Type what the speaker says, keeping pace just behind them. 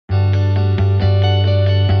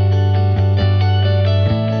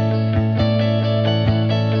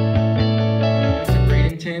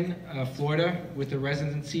Florida with a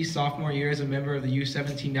residency sophomore year as a member of the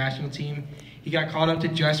U17 national team. He got called up to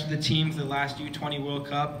dress for the team for the last U20 World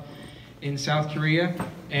Cup in South Korea,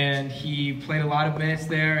 and he played a lot of minutes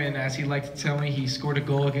there, and as he liked to tell me, he scored a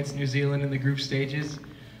goal against New Zealand in the group stages.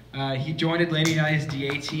 He joined Atlanta United's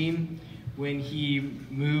DA team when he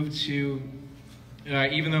moved to,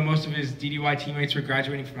 even though most of his DDY teammates were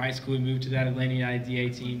graduating from high school, he moved to that Atlanta United DA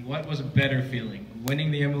team. What was a better feeling,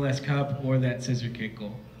 winning the MLS Cup or that scissor kick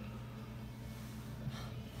goal?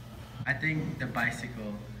 I think the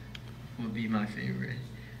bicycle would be my favorite.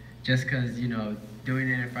 Just because, you know, doing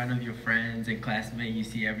it in front of your friends and classmates you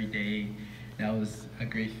see every day, that was a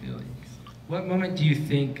great feeling. What moment do you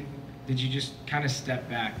think did you just kind of step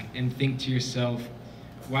back and think to yourself,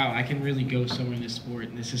 wow, I can really go somewhere in this sport,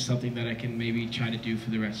 and this is something that I can maybe try to do for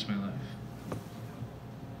the rest of my life?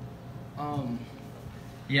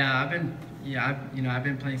 I've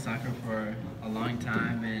been playing soccer for a long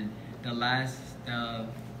time, and the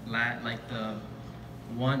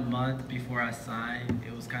 1 month before I signed,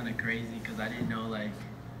 it was kind of crazy because I didn't know, like,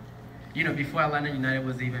 you know, before Atlanta United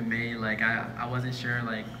was even made, like, I wasn't sure,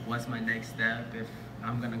 like, what's my next step, if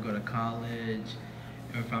I'm gonna go to college,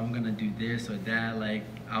 or if I'm gonna do this or that. Like,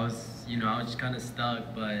 I was just kind of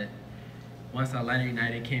stuck. But once Atlanta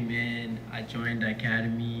United came in, I joined the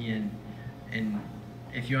academy, and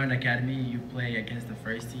if you're in the academy, you play against the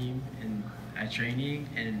first team at training,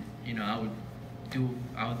 and you know,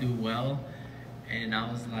 I'll do well. And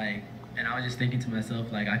I was just thinking to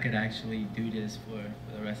myself, like, I could actually do this for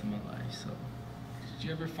the rest of my life. So, did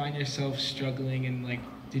you ever find yourself struggling, and like,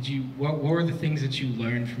 what were the things that you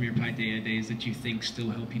learned from your Paideia days that you think still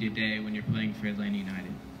help you today when you're playing for Atlanta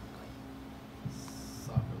United?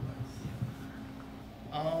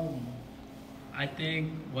 I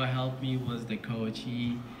think what helped me was the coach.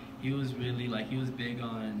 He was really, like, he was big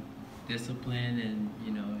on discipline, and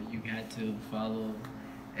you know, you had to follow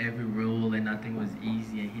every rule, and nothing was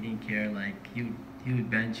easy, and he didn't care. Like, he would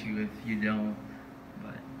bench you if you don't.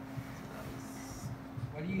 But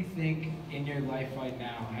what do you think in your life right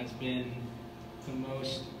now has been the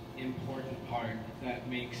most important part that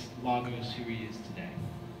makes Lagos who he is today?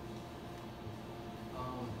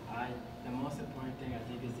 The most important thing, I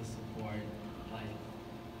think, is the support. Like,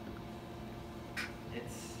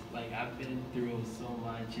 it's like I've been through so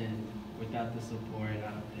much, and without the support,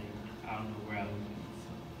 I don't know where I would be.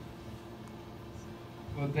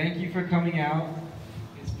 Well, thank you for coming out.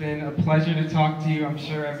 It's been a pleasure to talk to you. I'm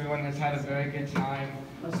sure everyone has had a very good time.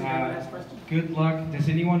 Good luck. Does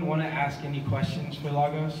anyone want to ask any questions for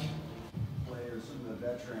Lagos? Players and the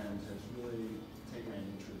veterans has really taken an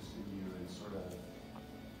interest in you and sort of,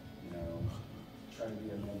 you know, try to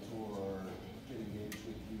be a mentor or get engaged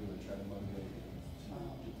with you and try to motivate you to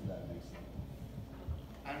get to that next level.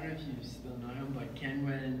 I don't know if you still know him, but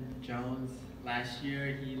Kenwin Jones, last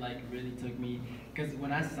year, he like really took me, because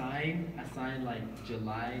when I signed like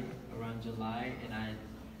around July, and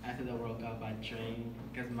after the World Cup I trained,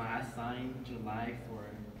 because I signed July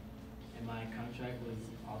and my contract was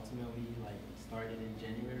ultimately like started in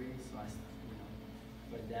January, so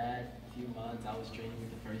for that few months I was training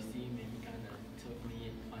with the first team, and he kind of took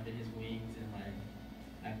me under his wings, and like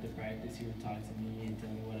after practice he would talk to me and tell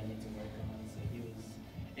me what I need to work on. So he was,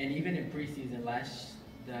 and even in preseason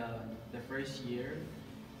the first year,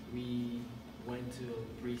 we went to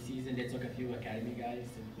preseason. They took a few academy guys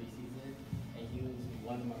to preseason, and he was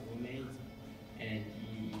one of my roommates, and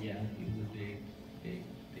he was a big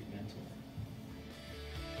mentor.